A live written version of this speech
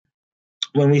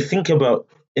when we think about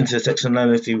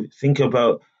intersectionality, we think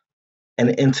about an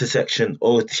intersection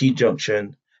or a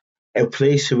T-junction, a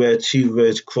place where two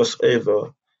roads cross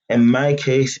over. In my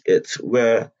case, it's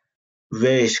where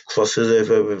race crosses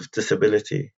over with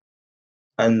disability.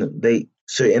 And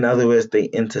so in other words, they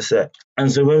intersect.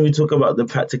 And so when we talk about the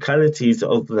practicalities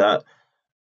of that,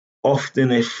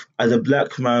 often if, as a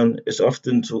black man, it's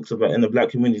often talked about in the black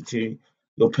community,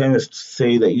 your parents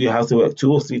say that you have to work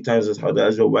 2 or 3 times as hard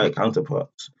as your white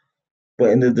counterparts.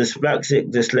 But in the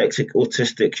dyspraxic, dyslexic,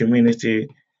 autistic community,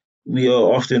 we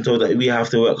are often told that we have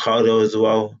to work harder as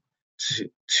well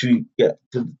to get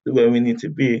to where we need to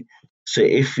be. So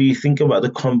if we think about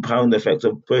the compound effect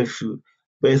of both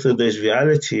of those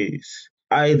realities,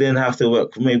 I then have to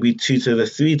work maybe 2 to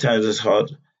 3 times as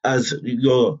hard as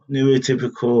your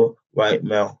neurotypical white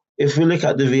male. If we look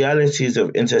at the realities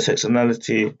of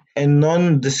intersectionality, a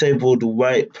non-disabled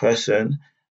white person,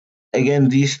 again,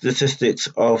 these statistics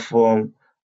are from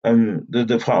the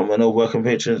Department of Work and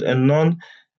Pensions, a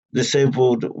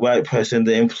non-disabled white person,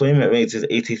 the employment rate is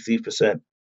 83%.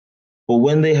 But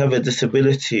when they have a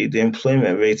disability, the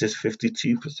employment rate is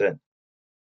 52%.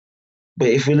 But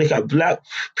if we look at black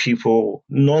people,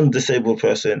 non-disabled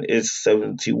person is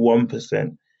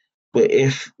 71%. But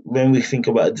when we think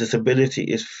about disability,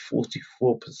 it's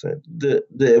 44%.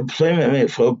 The employment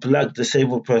rate for a black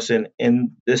disabled person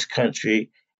in this country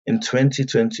in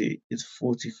 2020 is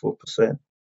 44%.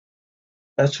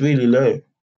 That's really low.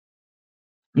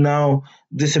 Now,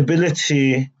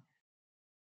 disability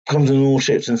comes in all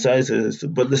shapes and sizes,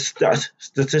 but the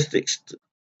statistics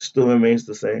still remains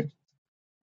the same.